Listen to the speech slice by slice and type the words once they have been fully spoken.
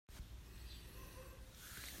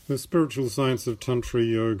The Spiritual Science of Tantra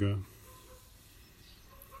Yoga.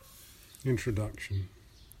 Introduction.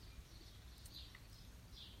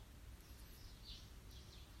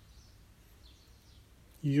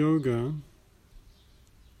 Yoga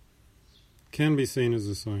can be seen as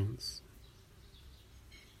a science,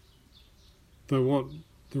 though what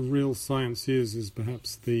the real science is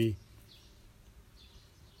perhaps the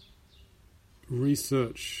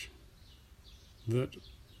research that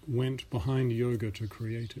went behind yoga to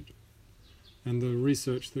create it, and the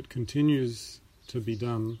research that continues to be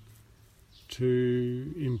done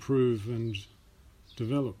to improve and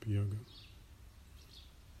develop yoga.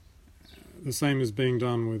 The same is being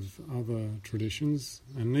done with other traditions,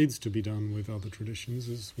 and needs to be done with other traditions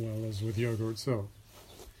as well as with yoga itself.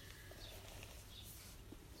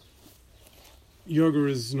 Yoga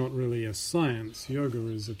is not really a science. Yoga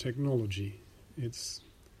is a technology. It's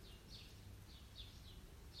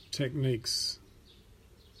techniques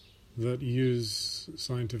that use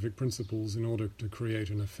scientific principles in order to create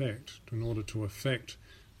an effect, in order to affect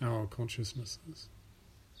our consciousnesses.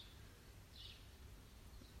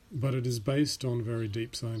 But it is based on very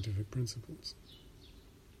deep scientific principles.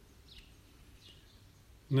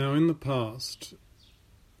 Now, in the past,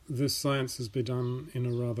 this science has been done in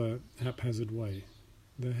a rather haphazard way.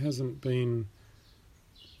 There hasn't been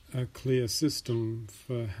a clear system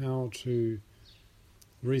for how to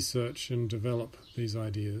research and develop these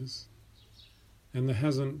ideas, and there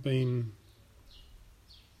hasn't been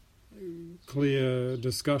clear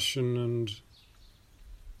discussion and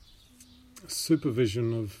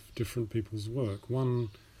supervision of different people's work. One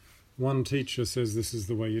teacher says this is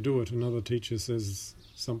the way you do it, another teacher says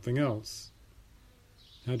something else.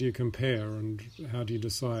 How do you compare, and how do you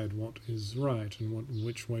decide what is right and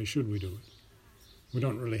which way should we do it? We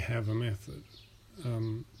don't really have a method.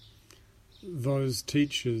 Those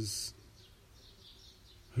teachers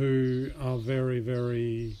who are very,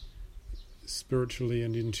 very spiritually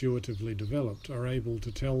and intuitively developed are able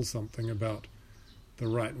to tell something about the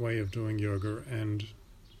right way of doing yoga and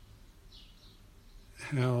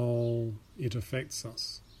how it affects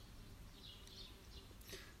us.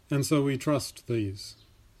 And so we trust these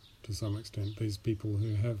to some extent, these people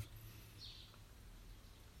who have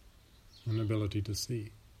an ability to see.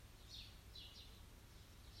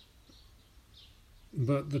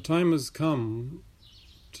 But the time has come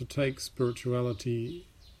to take spirituality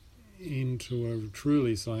into a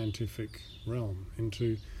truly scientific realm,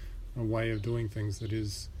 into a way of doing things that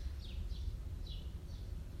is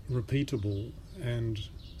repeatable and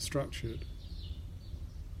structured.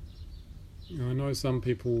 I know some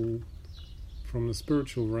people from the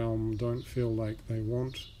spiritual realm don't feel like they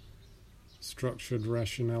want structured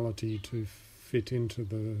rationality to fit into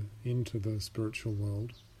the spiritual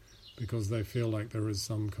world, because they feel like there is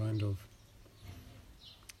some kind of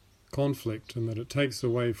conflict and that it takes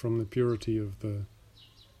away from the purity of the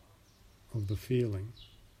feeling.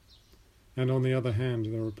 And on the other hand,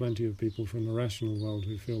 there are plenty of people from the rational world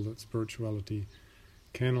who feel that spirituality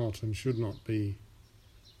cannot and should not be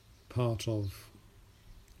part of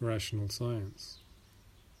rational science.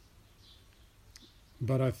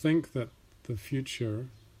 But I think that the future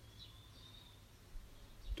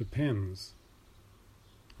depends.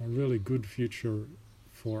 A really good future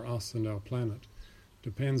for us and our planet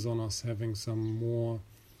depends on us having some more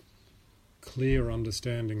clear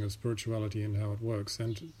understanding of spirituality and how it works,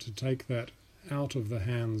 and to take that out of the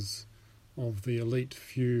hands of the elite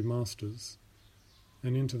few masters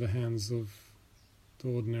and into the hands of the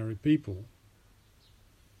ordinary people.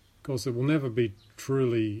 Of course, it will never be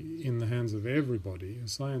truly in the hands of everybody.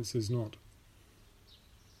 Science is not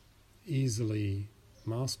easily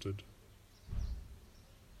mastered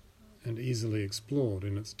and easily explored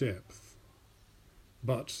in its depth,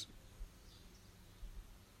 but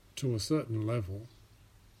to a certain level,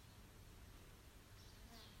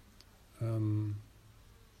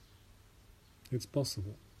 it's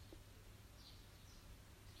possible.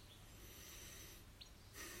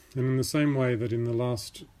 And in the same way that in the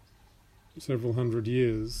last several hundred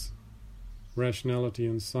years, rationality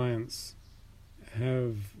and science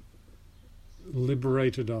have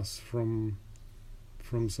liberated us from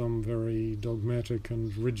some very dogmatic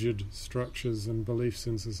and rigid structures and beliefs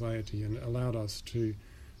in society and allowed us to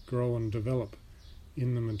grow and develop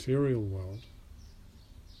in the material world,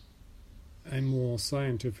 a more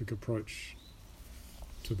scientific approach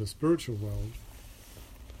to the spiritual world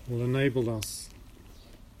will enable us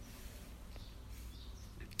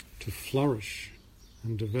to flourish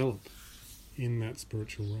and develop in that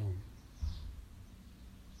spiritual realm.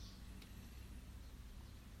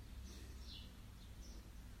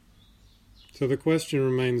 So the question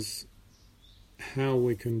remains, how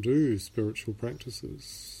we can do spiritual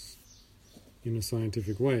practices in a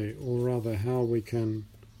scientific way, or rather how we can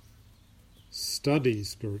study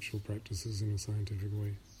spiritual practices in a scientific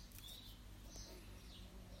way.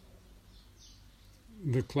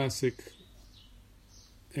 The classic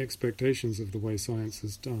expectations of the way science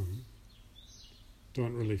is done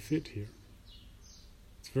don't really fit here.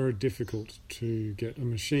 It's very difficult to get a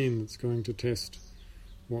machine that's going to test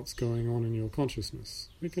what's going on in your consciousness.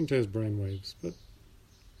 We can test brainwaves, but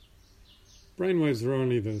brainwaves are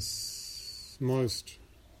only the most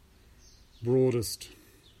broadest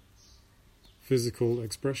physical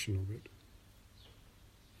expression of it.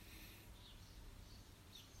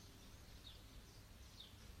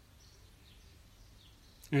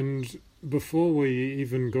 And before we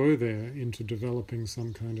even go there into developing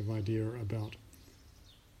some kind of idea about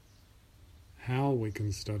how we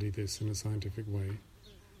can study this in a scientific way,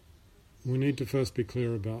 we need to first be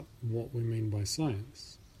clear about what we mean by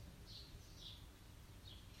science.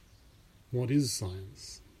 What is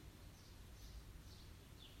science?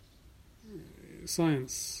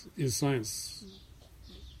 Is science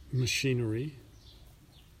machinery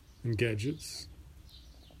and gadgets?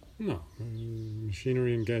 No,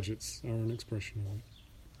 machinery and gadgets are an expression of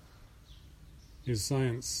it. Is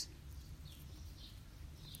science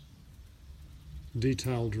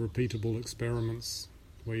detailed, repeatable experiments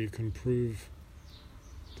where you can prove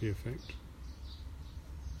the effect?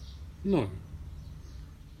 No.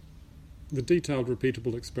 The detailed,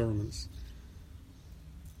 repeatable experiments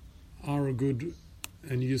are a good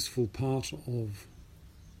and useful part of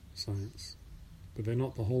science, but they're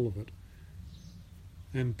not the whole of it.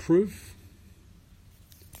 And proof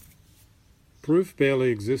barely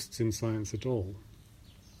exists in science at all.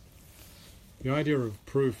 The idea of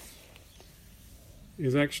proof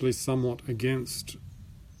is actually somewhat against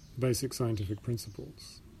basic scientific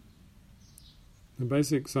principles. The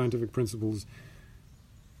basic scientific principles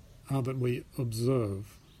are that we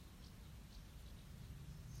observe.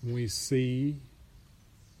 We see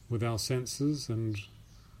with our senses and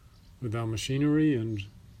with our machinery and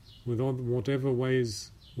with whatever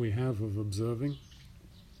ways we have of observing.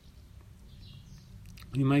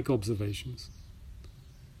 We make observations.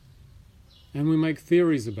 And we make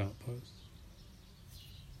theories about those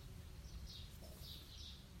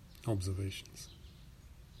observations.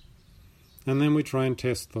 And then we try and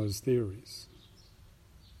test those theories.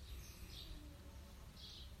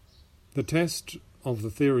 The test of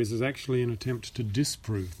the theories is actually an attempt to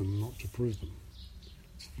disprove them, not to prove them.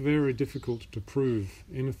 It's very difficult to prove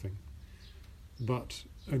anything, but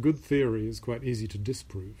a good theory is quite easy to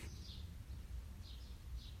disprove.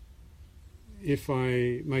 If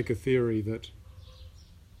I make a theory that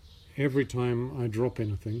every time I drop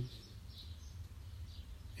anything,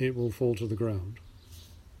 it will fall to the ground,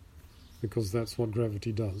 because that's what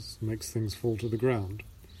gravity does, makes things fall to the ground.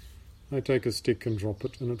 I take a stick and drop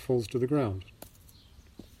it, and it falls to the ground.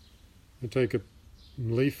 I take a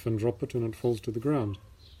leaf and drop it, and it falls to the ground.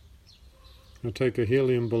 I take a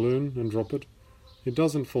helium balloon and drop it, it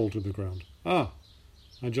doesn't fall to the ground. I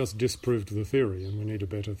just disproved the theory, and we need a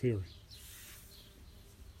better theory.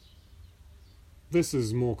 This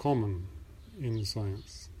is more common in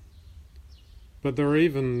science. But there are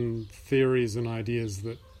even theories and ideas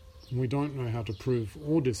that we don't know how to prove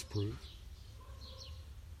or disprove.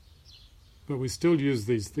 But we still use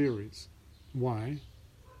these theories. Why?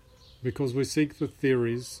 Because we seek the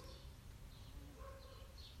theories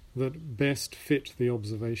that best fit the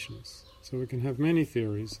observations. So we can have many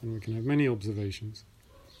theories and we can have many observations.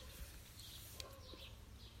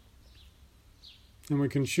 And we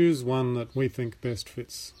can choose one that we think best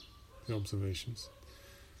fits the observations.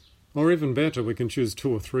 Or even better, we can choose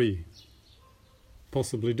 2 or 3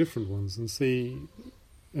 possibly different ones and see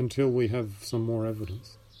until we have some more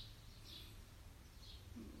evidence.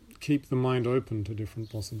 Keep the mind open to different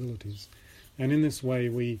possibilities. And in this way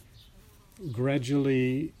we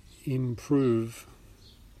gradually improve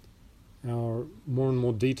our more and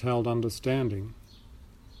more detailed understanding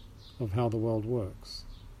of how the world works.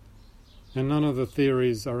 And none of the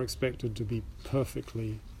theories are expected to be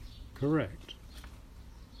perfectly correct.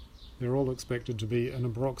 They're all expected to be an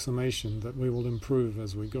approximation that we will improve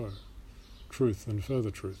as we go. Truth and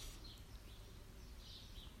further truth.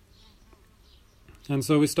 And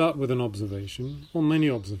so we start with an observation, or many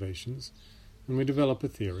observations, and we develop a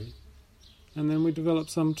theory. And then we develop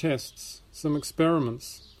some tests, some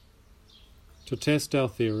experiments to test our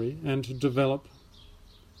theory and to develop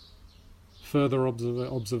further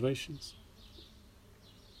observations.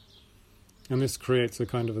 And this creates a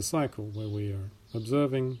kind of a cycle where we are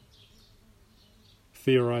observing,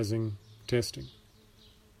 theorizing, testing.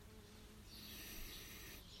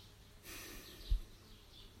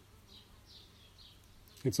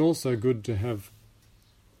 it's also good to have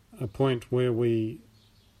a point where we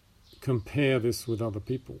compare this with other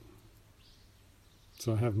people.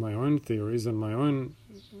 So I have my own theories and my own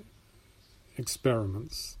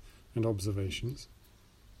experiments and observations.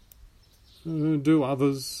 Do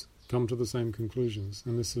others come to the same conclusions?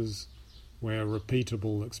 And this is where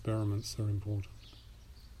repeatable experiments are important.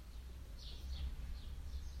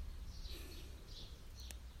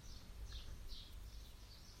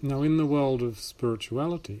 Now, in the world of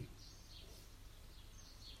spirituality,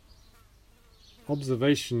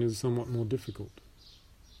 observation is somewhat more difficult.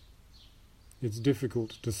 It's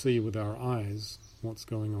difficult to see with our eyes what's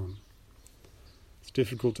going on. It's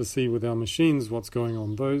difficult to see with our machines what's going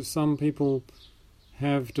on, though some people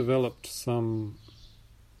have developed some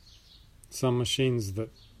machines that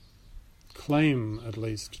claim, at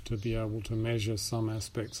least, to be able to measure some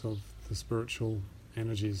aspects of the spiritual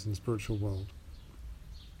energies and spiritual world.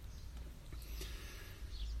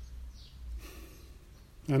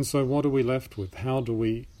 And so what are we left with? How do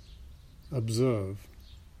we observe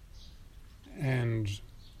and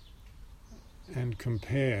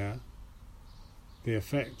compare the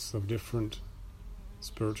effects of different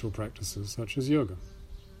spiritual practices such as yoga?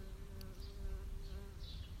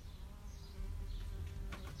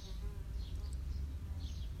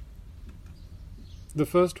 The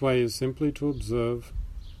first way is simply to observe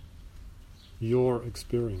your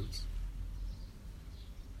experience.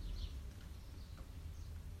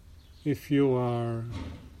 If you are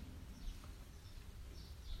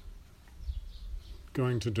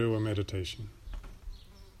going to do a meditation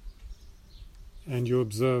and you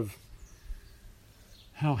observe,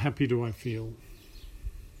 how happy do I feel?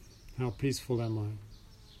 How peaceful am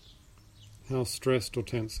I? How stressed or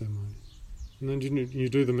tense am I? And then you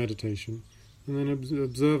do the meditation and then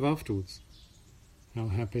observe afterwards. How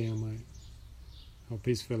happy am I? How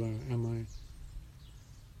peaceful am I?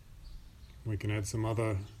 We can add some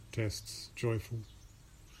other tests. Joyful.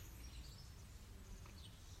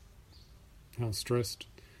 How stressed.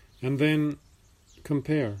 And then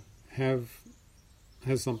compare. Has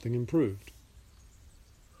something improved?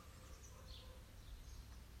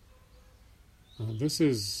 This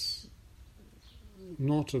is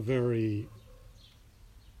not a very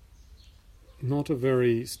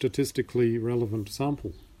statistically relevant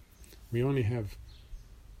sample. We only have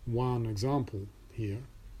one example here,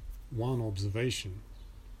 one observation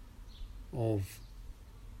of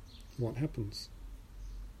what happens.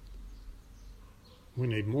 We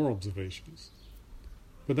need more observations.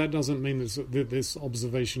 But that doesn't mean that this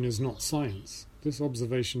observation is not science. This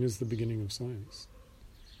observation is the beginning of science.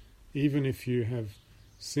 Even if you have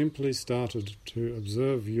simply started to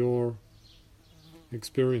observe your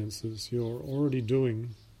experiences, you're already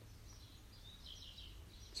doing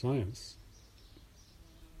science.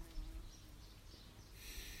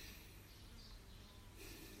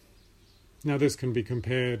 Now this can be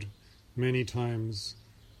compared many times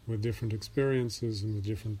with different experiences and with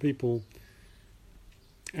different people.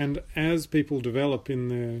 And as people develop in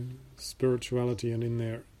their spirituality and in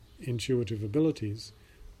their intuitive abilities,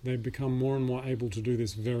 they become more and more able to do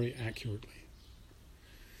this very accurately.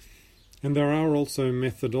 And there are also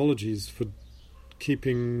methodologies for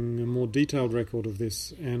keeping a more detailed record of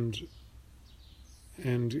this and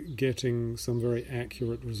getting some very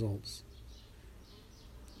accurate results.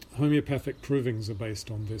 Homeopathic provings are based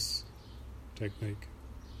on this technique.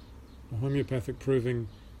 A homeopathic proving,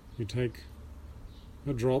 you take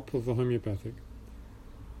a drop of the homeopathic.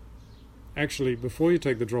 Actually, before you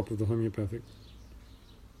take the drop of the homeopathic,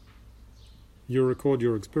 you record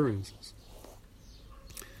your experiences.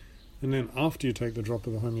 And then after you take the drop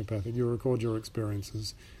of the homeopathic, you record your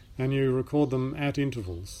experiences, and you record them at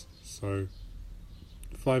intervals. So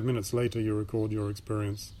 5 minutes later you record your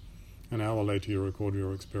experience, an hour later you record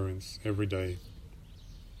your experience every day.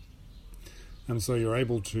 And so you're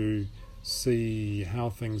able to see how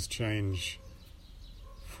things change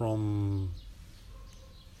from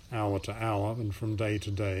hour to hour and from day to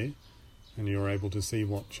day, and you're able to see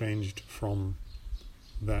what changed from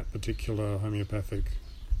that particular homeopathic.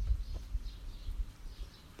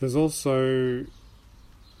 There's also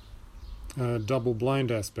a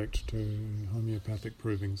double-blind aspect to homeopathic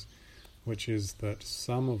provings, which is that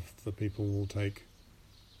some of the people will take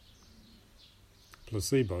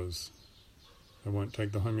placebos. They won't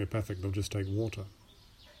take the homeopathic, they'll just take water.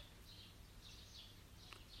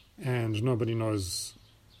 And nobody knows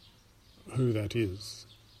who that is.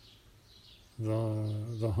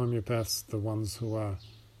 The homeopaths, the ones who are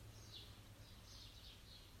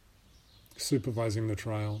supervising the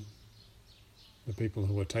trial, the people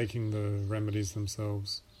who are taking the remedies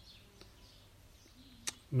themselves,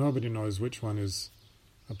 nobody knows which one is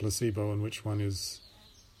a placebo and which one is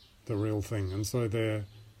the real thing. And so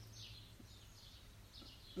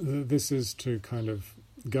this is to kind of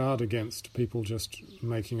guard against people just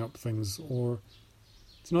making up things, or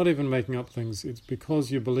it's not even making up things, it's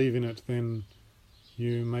because you believe in it, then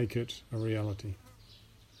you make it a reality,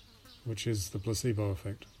 which is the placebo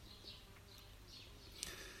effect.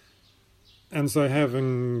 And so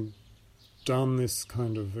having done this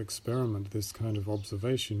kind of experiment, this kind of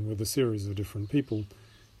observation with a series of different people,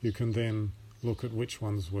 you can then look at which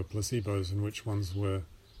ones were placebos and which ones were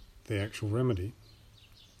the actual remedy.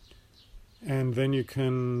 And then you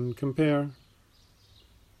can compare,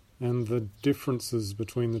 and the differences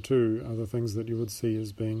between the two are the things that you would see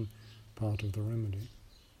as being part of the remedy.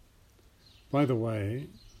 By the way,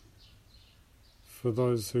 for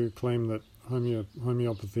those who claim that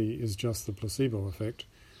homeopathy is just the placebo effect,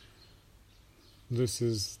 this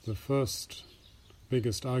is the first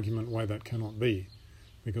biggest argument why that cannot be,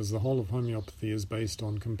 because the whole of homeopathy is based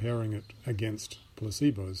on comparing it against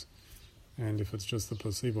placebos. And if it's just the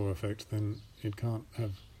placebo effect, then it can't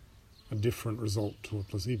have a different result to a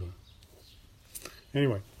placebo.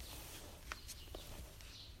 Anyway,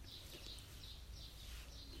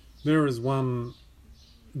 there is one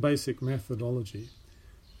basic methodology,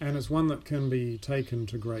 and it's one that can be taken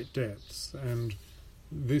to great depths, and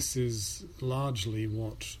this is largely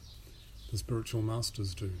what the spiritual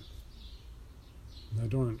masters do. They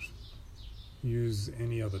don't use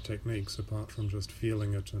any other techniques apart from just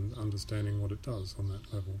feeling it and understanding what it does on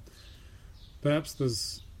that level. Perhaps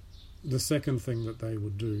there's the second thing that they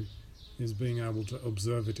would do is being able to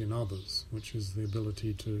observe it in others, which is the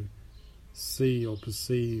ability to see or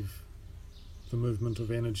perceive the movement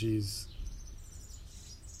of energies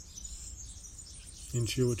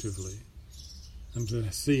intuitively, and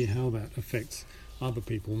to see how that affects other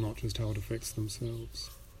people, not just how it affects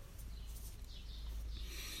themselves.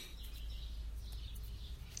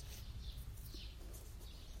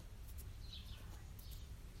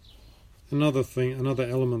 Another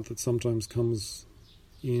element that sometimes comes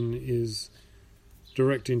in is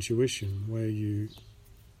direct intuition, where you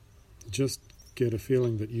just get a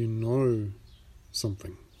feeling that you know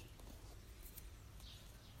something.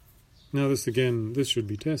 Now this should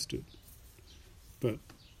be tested, but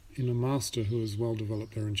in a master who has well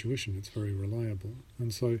developed their intuition, it's very reliable.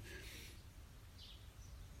 And so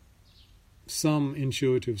some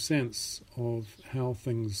intuitive sense of how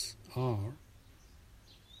things are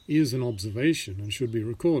is an observation and should be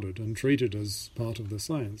recorded and treated as part of the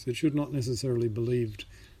science. It should not necessarily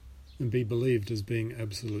be believed as being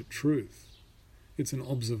absolute truth. It's an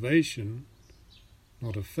observation,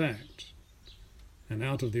 not a fact. And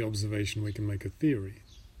out of the observation we can make a theory.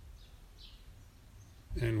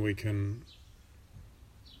 And we can,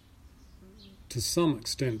 to some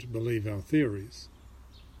extent, believe our theories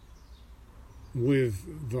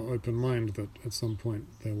with the open mind that at some point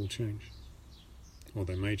they will change. Or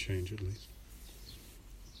they may change, at least.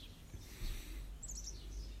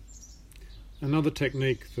 Another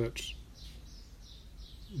technique that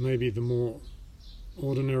maybe the more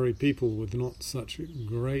ordinary people with not such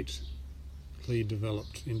greatly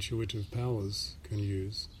developed intuitive powers can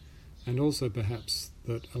use, and also perhaps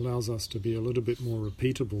that allows us to be a little bit more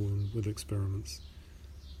repeatable with experiments,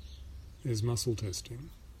 is muscle testing.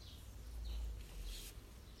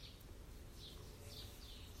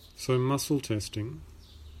 So muscle testing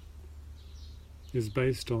is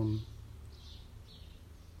based on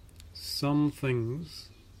some things,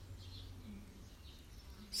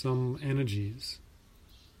 some energies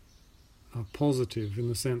are positive in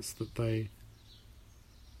the sense that they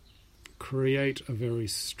create a very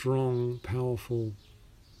strong, powerful,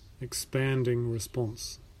 expanding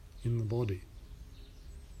response in the body.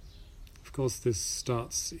 Of course, this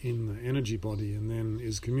starts in the energy body and then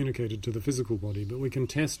is communicated to the physical body, but we can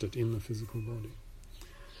test it in the physical body.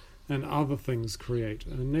 And other things create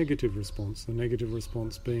a negative response, the negative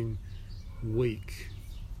response being weak,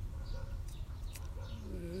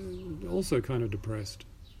 also kind of depressed,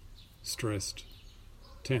 stressed,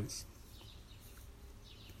 tense.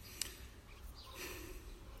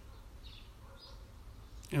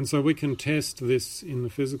 And so we can test this in the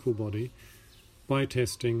physical body by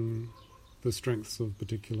testing the strengths of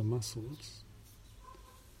particular muscles.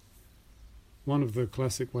 One of the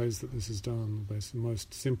classic ways that this is done, the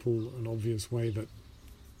most simple and obvious way that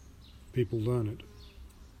people learn it,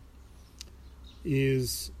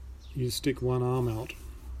 is you stick one arm out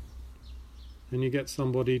and you get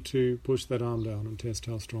somebody to push that arm down and test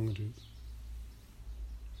how strong it is.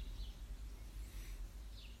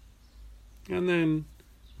 And then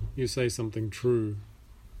you say something true.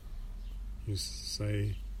 You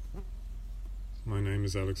say, My name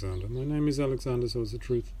is Alexander. My name is Alexander, so it's the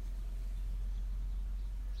truth.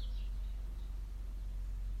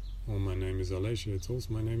 Or my name is Alesha.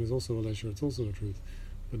 My name is also Alesha. It's also the truth.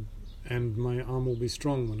 And my arm will be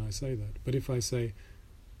strong when I say that. But if I say,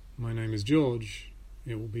 my name is George,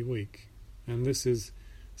 it will be weak. And this is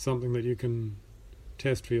something that you can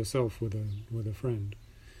test for yourself with a friend.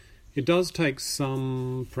 It does take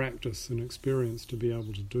some practice and experience to be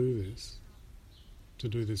able to do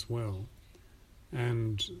this well.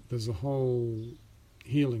 And there's a whole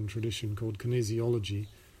healing tradition called kinesiology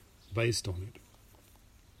based on it.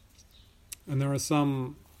 And there are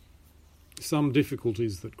some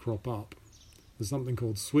difficulties that crop up. There's something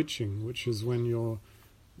called switching, which is when your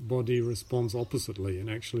body responds oppositely and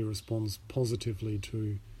actually responds positively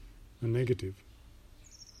to a negative.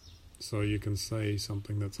 So you can say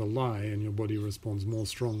something that's a lie and your body responds more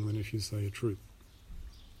strong than if you say a truth.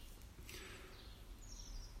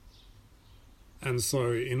 And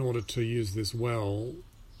so in order to use this well,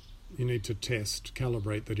 you need to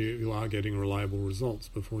calibrate that you are getting reliable results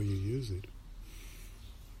before you use it.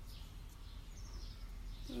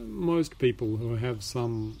 Most people who have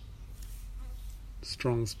some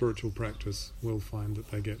strong spiritual practice will find that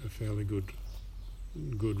they get a fairly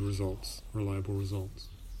good results, reliable results,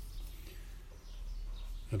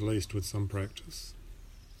 at least with some practice.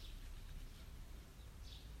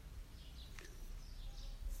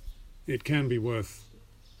 It can be worth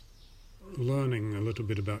learning a little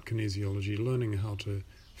bit about kinesiology, learning how to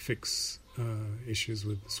fix issues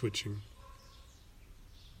with switching.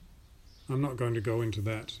 I'm not going to go into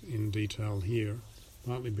that in detail here,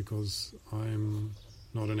 partly because I'm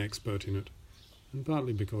not an expert in it, and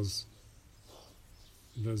partly because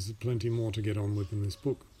there's plenty more to get on with in this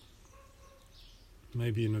book.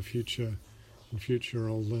 Maybe in future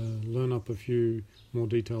I'll learn up a few more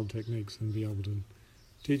detailed techniques and be able to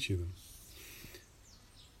teach you them.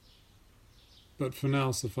 But for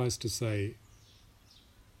now, suffice to say,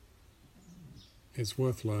 it's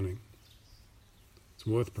worth learning. It's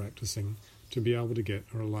worth practicing to be able to get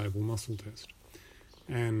a reliable muscle test.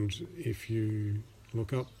 And if you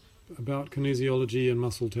look up about kinesiology and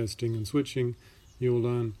muscle testing and switching, you'll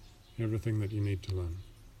learn everything that you need to learn.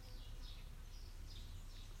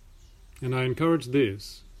 And I encourage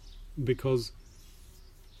this because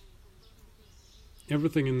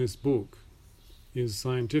everything in this book is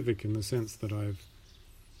scientific in the sense that I've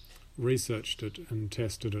researched it and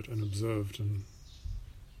tested it and observed and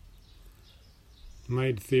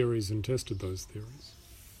made theories and tested those theories.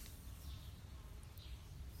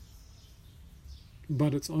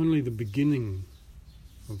 But it's only the beginning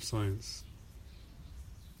of science.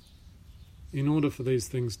 In order for these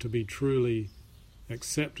things to be truly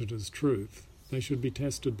accepted as truth, they should be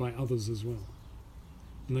tested by others as well.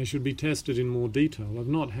 And they should be tested in more detail. I've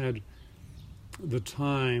not had the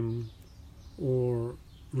time or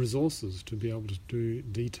resources to be able to do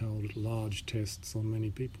detailed, large tests on many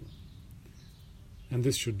people. And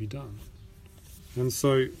this should be done. And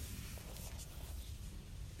so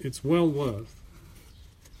it's well worth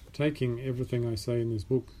taking everything I say in this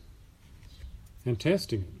book and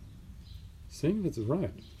testing it, seeing if it's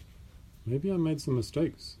right. Maybe I made some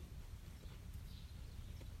mistakes.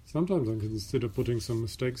 Sometimes I consider putting some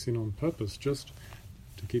mistakes in on purpose just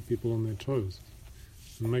to keep people on their toes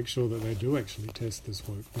and make sure that they do actually test this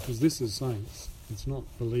work, because this is science. It's not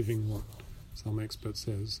believing what some expert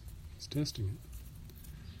says, it's testing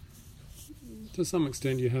it. To some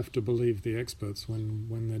extent you have to believe the experts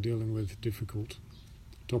when they're dealing with difficult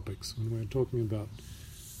topics. When we're talking about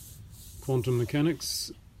quantum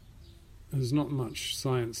mechanics, there's not much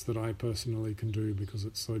science that I personally can do because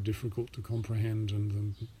it's so difficult to comprehend,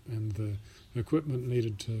 and the equipment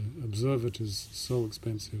needed to observe it is so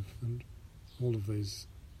expensive, and all of these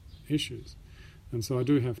issues. And so I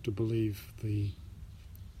do have to believe the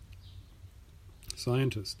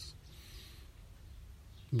scientists.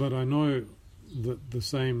 But I know that the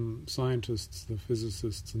same scientists, the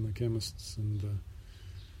physicists and the chemists and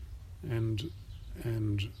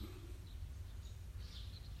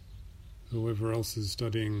whoever else is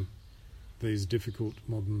studying these difficult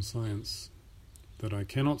modern science that I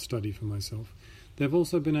cannot study for myself, they've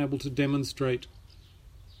also been able to demonstrate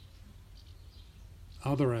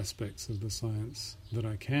other aspects of the science that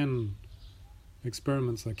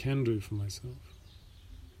experiments I can do for myself.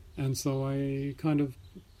 And so I kind of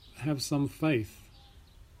have some faith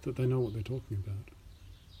that they know what they're talking about.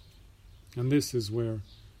 And this is where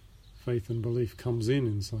faith and belief comes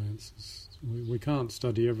in science. We can't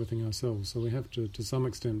study everything ourselves, so we have to some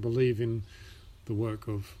extent, believe in the work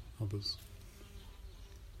of others.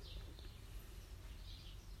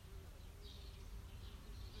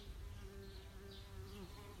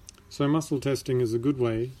 So muscle testing is a good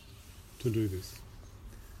way to do this.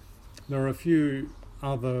 There are a few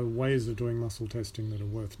other ways of doing muscle testing that are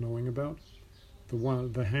worth knowing about.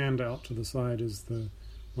 The hand out to the side is the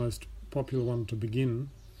most popular one to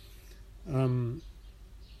begin. Another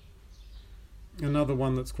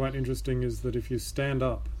one that's quite interesting is that if you stand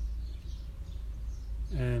up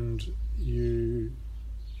and you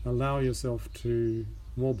allow yourself to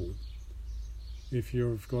wobble, if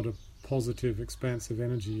you've got a positive, expansive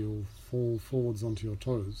energy, you'll fall forwards onto your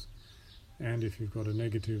toes. And if you've got a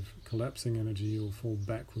negative, collapsing energy, you'll fall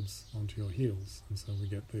backwards onto your heels. And so we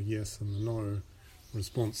get the yes and the no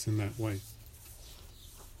response in that way.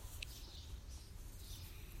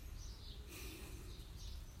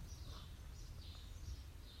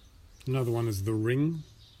 Another one is the ring.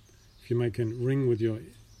 If you make a ring with your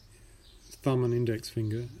thumb and index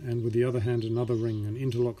finger, and with the other hand another ring, and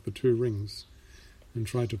interlock the two rings, and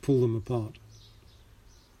try to pull them apart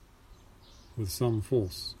with some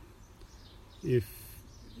force. If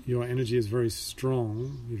your energy is very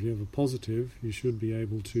strong, if you have a positive, you should be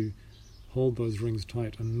able to hold those rings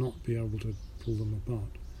tight and not be able to pull them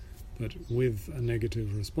apart. But with a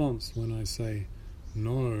negative response, when I say,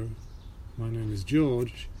 no, my name is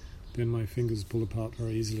George, then my fingers pull apart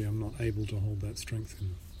very easily. I'm not able to hold that strength in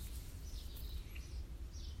them.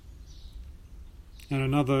 And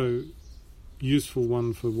another useful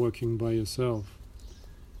one for working by yourself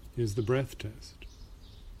is the breath test.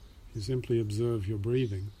 You simply observe your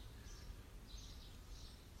breathing.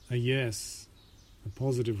 A yes, a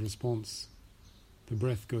positive response, the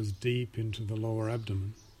breath goes deep into the lower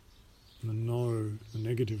abdomen. And a no, the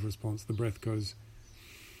negative response, the breath goes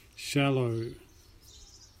shallow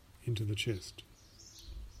into the chest.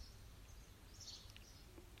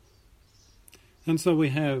 And so we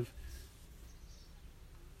have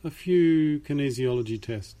a few kinesiology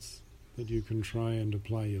tests that you can try and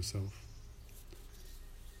apply yourself.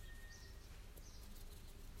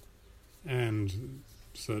 And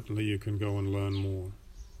certainly you can go and learn more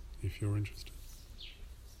if you're interested.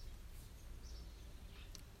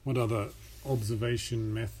 What other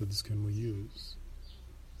observation methods can we use?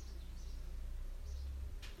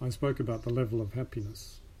 I spoke about the level of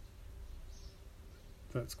happiness.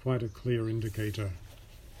 That's quite a clear indicator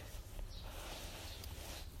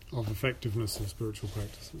of effectiveness of spiritual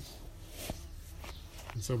practices.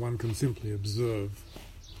 And so one can simply observe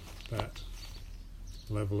that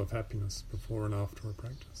level of happiness before and after a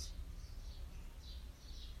practice.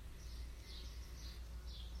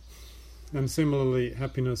 And similarly,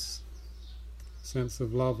 happiness, sense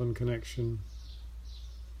of love and connection,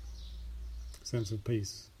 sense of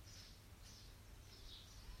peace.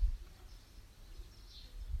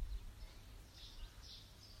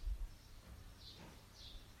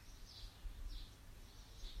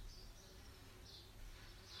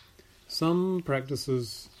 Some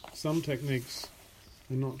practices, some techniques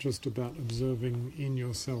are not just about observing in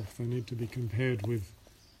yourself. They need to be compared with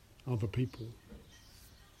other people,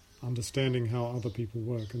 understanding how other people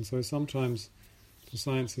work. And so sometimes the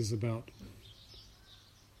science is about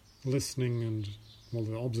listening and, well,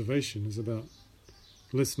 the observation is about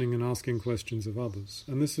listening and asking questions of others.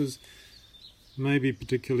 And this is maybe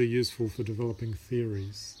particularly useful for developing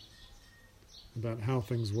theories about how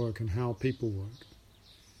things work and how people work.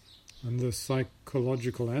 And the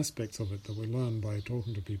psychological aspects of it that we learn by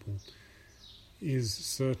talking to people is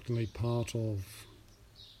certainly part of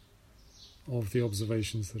the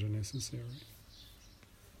observations that are necessary.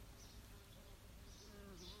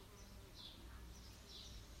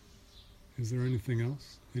 Is there anything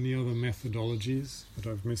else? Any other methodologies that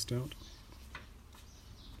I've missed out?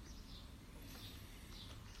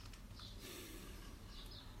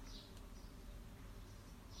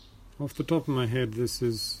 Off the top of my head, this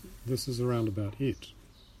is around about it.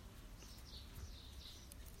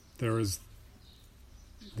 There is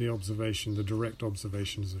the observation, the direct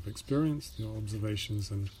observations of experience, the observations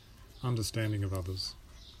and understanding of others,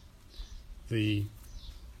 the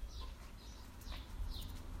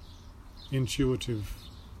intuitive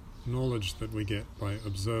knowledge that we get by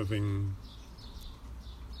observing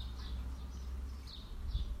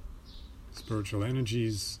spiritual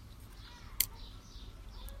energies,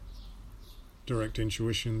 direct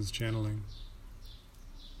intuitions, channeling.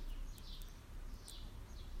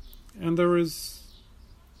 And there is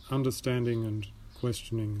understanding and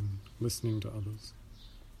questioning and listening to others.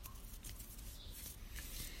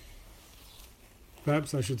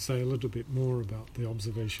 Perhaps I should say a little bit more about the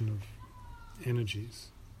observation of energies.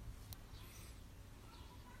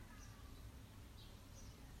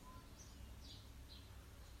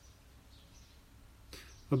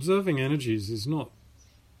 Observing energies is not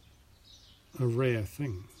a rare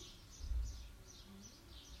thing.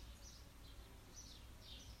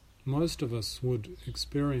 most of us would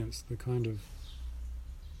experience the kind of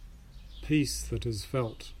peace that is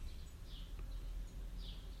felt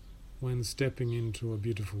when stepping into a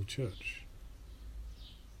beautiful church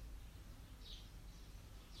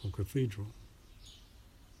or cathedral.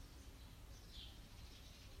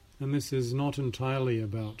 And this is not entirely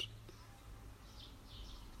about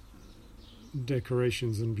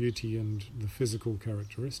decorations and beauty and the physical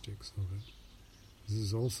characteristics of it. This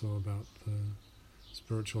is also about the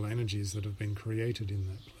spiritual energies that have been created in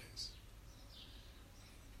that place.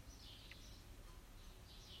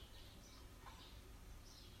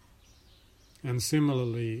 And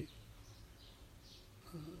similarly,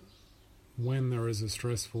 when there is a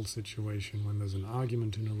stressful situation, when there's an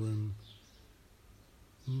argument in a room,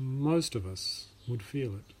 most of us would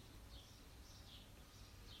feel it.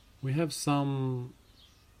 We have some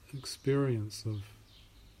experience of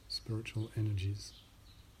spiritual energies,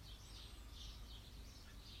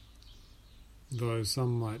 though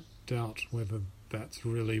some might doubt whether that's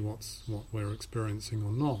really what we're experiencing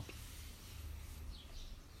or not.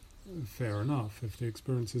 Fair enough. If the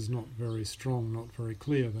experience is not very strong, not very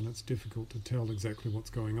clear, then it's difficult to tell exactly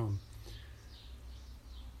what's going on.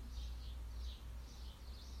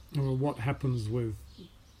 Well, what happens with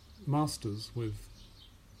masters, with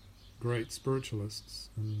great spiritualists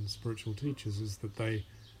and spiritual teachers, is that they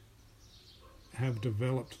have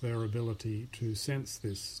developed their ability to sense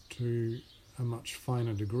this to a much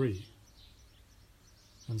finer degree.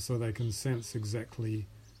 And so they can sense exactly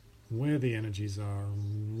where the energies are,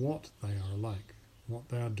 what they are like, what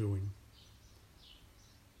they are doing.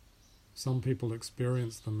 Some people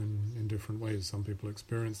experience them in different ways. Some people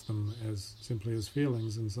experience them as simply as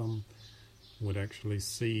feelings, and some would actually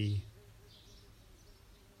see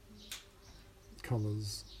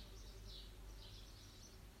colours.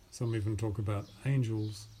 Some even talk about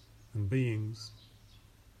angels and beings.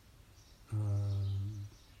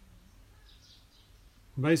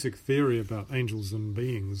 Basic theory about angels and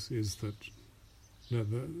beings is that,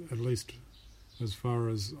 at least as far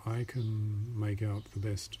as I can make out, the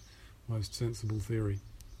best, most sensible theory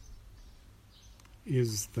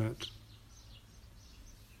is that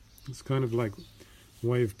it's kind of like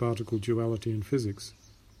wave-particle duality in physics.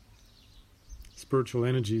 Spiritual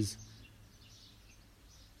energies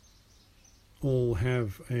all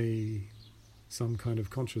have some kind of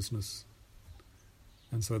consciousness,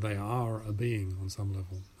 and so they are a being on some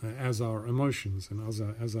level, as are emotions, and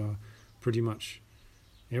as are pretty much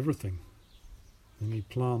everything. Any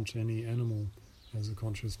plant, any animal has a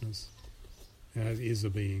consciousness, is a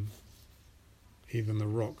being. Even the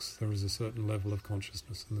rocks, there is a certain level of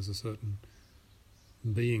consciousness, and there's a certain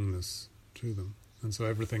beingness to them. And so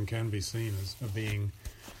everything can be seen as a being,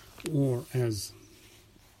 or as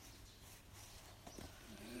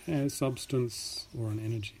substance or an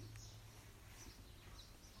energy.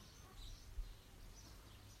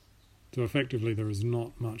 So effectively there is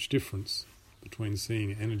not much difference between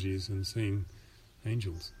seeing energies and seeing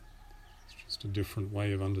angels. It's just a different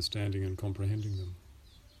way of understanding and comprehending them.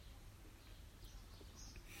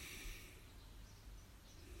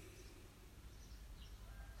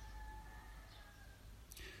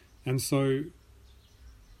 And so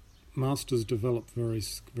masters develop very,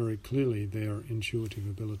 very clearly their intuitive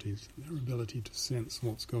abilities, their ability to sense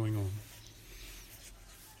what's going on.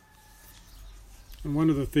 And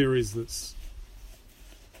one of the theories that's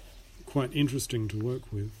quite interesting to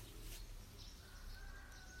work with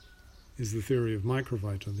is the theory of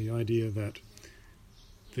microvita, the idea that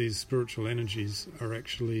these spiritual energies are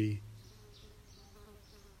actually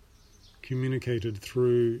communicated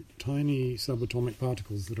through tiny subatomic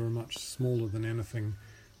particles that are much smaller than anything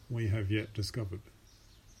we have yet discovered.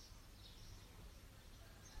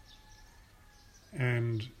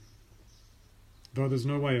 And though there's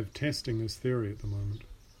no way of testing this theory at the moment,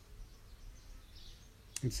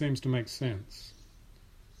 it seems to make sense.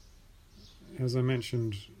 As I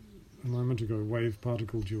mentioned a moment ago,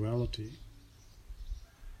 wave-particle duality,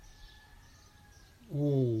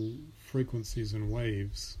 all frequencies and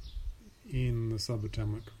waves at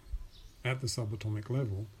the subatomic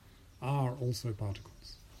level, are also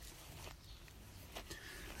particles.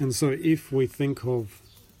 And so if we think of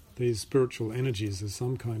these spiritual energies as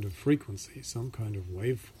some kind of frequency, some kind of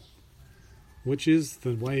waveform, which is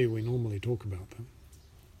the way we normally talk about them,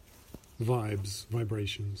 vibes,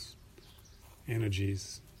 vibrations,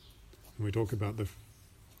 energies, and we talk about the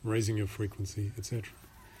raising of frequency, etc.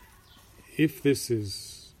 If this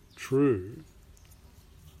is true,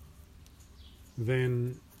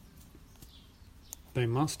 then they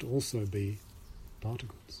must also be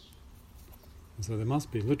particles. And so there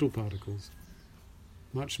must be little particles,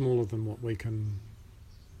 much smaller than what we can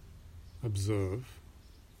observe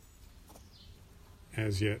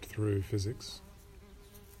as yet through physics,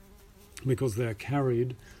 because they're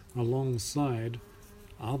carried alongside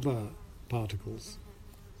other particles,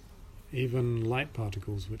 even light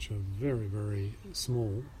particles, which are very, very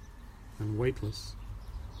small and weightless,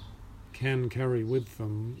 can carry with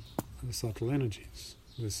them subtle energies.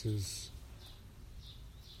 This is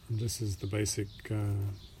the basic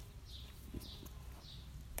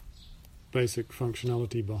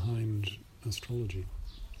functionality behind astrology,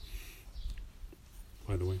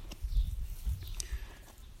 by the way.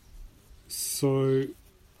 So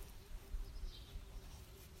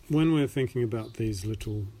when we're thinking about these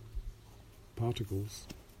little particles,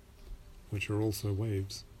 which are also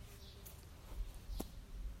waves, you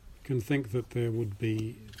can think that there would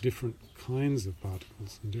be different kinds of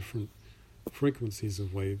particles and different frequencies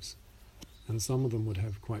of waves, and some of them would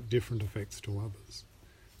have quite different effects to others.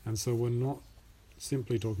 And so we're not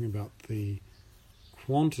simply talking about the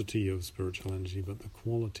quantity of spiritual energy, but the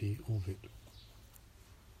quality of it.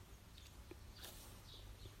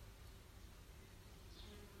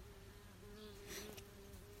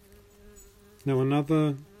 Now,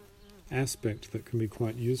 another aspect that can be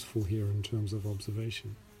quite useful here in terms of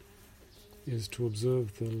observation is to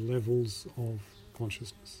observe the levels of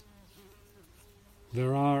consciousness.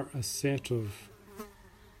 There are a set of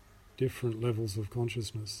different levels of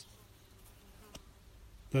consciousness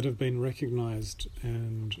that have been recognized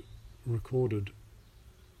and recorded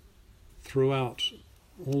throughout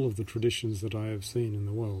all of the traditions that I have seen in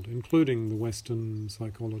the world, including the Western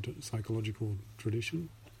psychological tradition,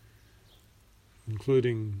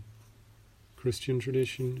 including Christian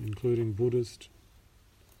tradition, including Buddhist,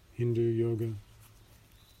 Hindu yoga.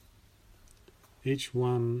 Each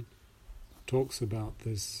one talks about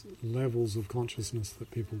these levels of consciousness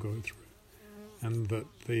that people go through, and that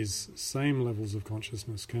these same levels of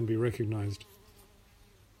consciousness can be recognized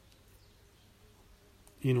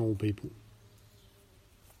in all people.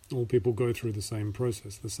 All people go through the same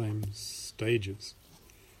process, the same stages.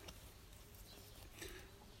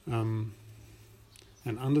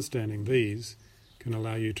 And understanding these can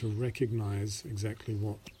allow you to recognize exactly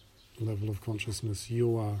what level of consciousness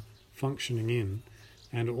you are functioning in,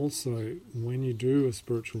 and also when you do a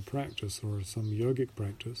spiritual practice or some yogic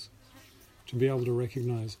practice, to be able to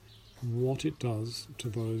recognize what it does to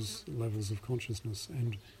those levels of consciousness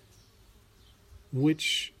and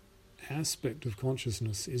which aspect of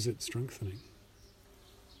consciousness is it strengthening.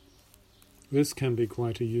 This can be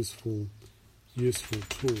quite a useful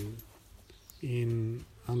tool in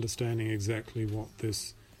understanding exactly what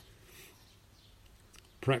this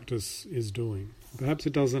practice is doing. Perhaps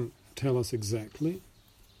it doesn't tell us exactly,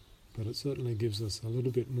 but it certainly gives us a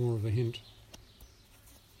little bit more of a hint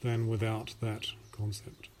than without that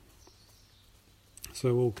concept.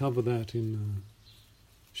 So we'll cover that in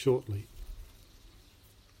shortly.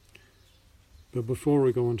 But before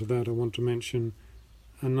we go on to that, I want to mention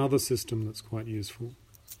another system that's quite useful,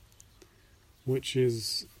 which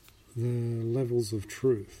is the levels of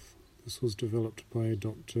truth. This was developed by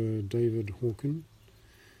Dr. David Hawkins,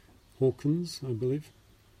 I believe.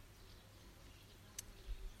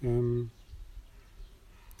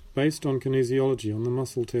 Based on kinesiology, on the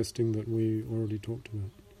muscle testing that we already talked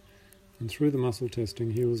about. And through the muscle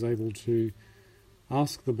testing, he was able to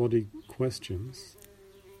ask the body questions,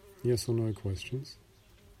 yes or no questions,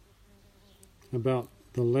 about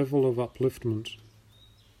the level of upliftment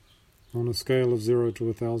on a scale of 0 to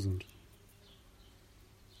 1,000.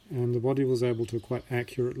 And the body was able to quite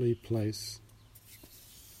accurately place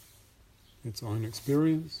its own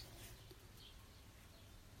experience,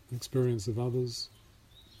 the experience of others,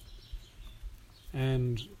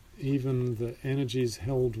 and even the energies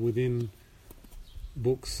held within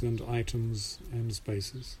books and items and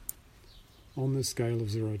spaces on this scale of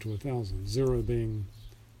 0 to 1,000. 0 being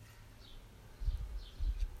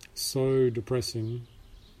so depressing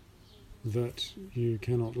that you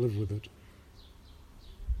cannot live with it.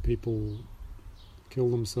 People kill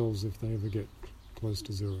themselves if they ever get close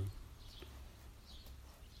to 0.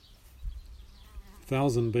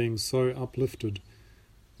 1,000 being so uplifted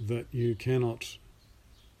that you cannot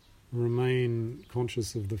remain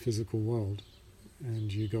conscious of the physical world,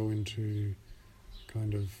 and you go into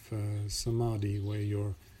kind of samadhi, where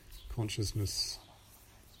your consciousness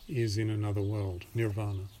is in another world,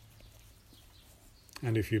 nirvana.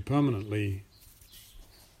 And if you permanently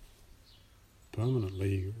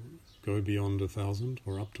go beyond 1,000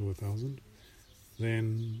 or up to 1,000,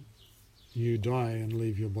 then you die and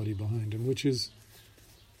leave your body behind, and which is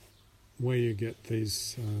where you get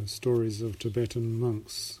these stories of Tibetan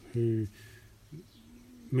monks who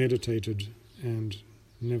meditated and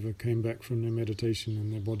never came back from their meditation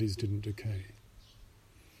and their bodies didn't decay.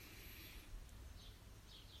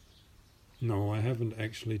 No, I haven't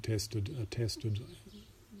actually attested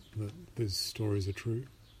that these stories are true.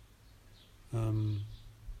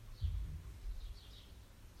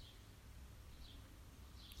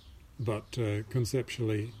 But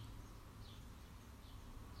conceptually,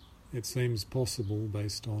 it seems possible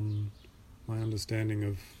based on my understanding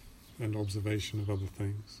of and observation of other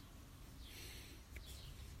things.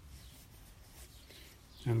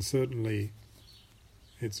 And certainly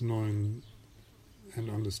it's known and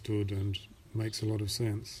understood and makes a lot of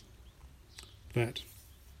sense that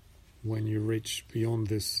when you reach beyond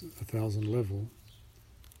this 1,000 level,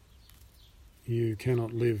 you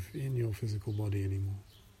cannot live in your physical body anymore.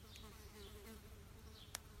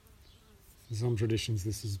 In some traditions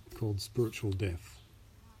this is called spiritual death.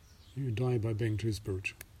 You die by being too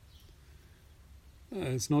spiritual.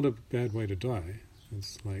 It's not a bad way to die.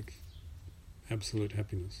 It's like absolute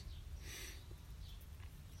happiness.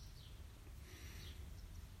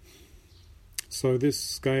 So this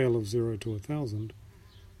scale of 0 to 1,000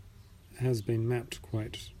 has been mapped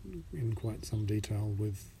in quite some detail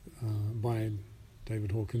by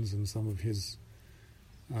David Hawkins, and some of his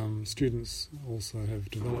students also have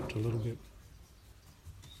developed a little bit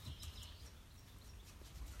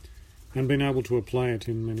and been able to apply it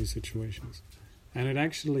in many situations. And it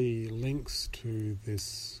actually links to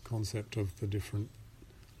this concept of the different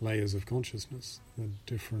layers of consciousness, the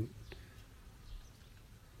different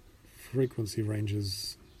frequency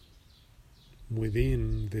ranges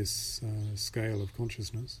within this scale of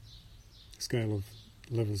consciousness, scale of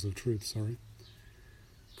levels of truth,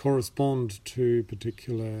 correspond to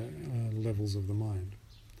particular levels of the mind.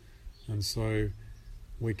 And so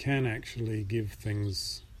we can actually give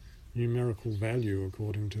things numerical value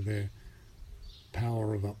according to their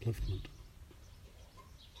power of upliftment.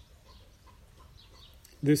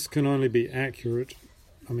 This can only be accurate,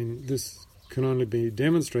 this can only be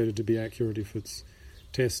demonstrated to be accurate if it's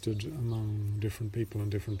tested among different people,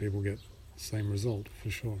 and different people get the same result, for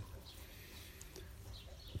sure.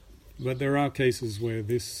 But there are cases where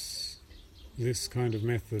this kind of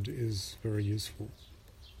method is very useful.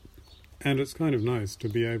 And it's kind of nice to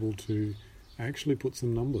be able to actually put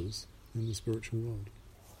some numbers in the spiritual world.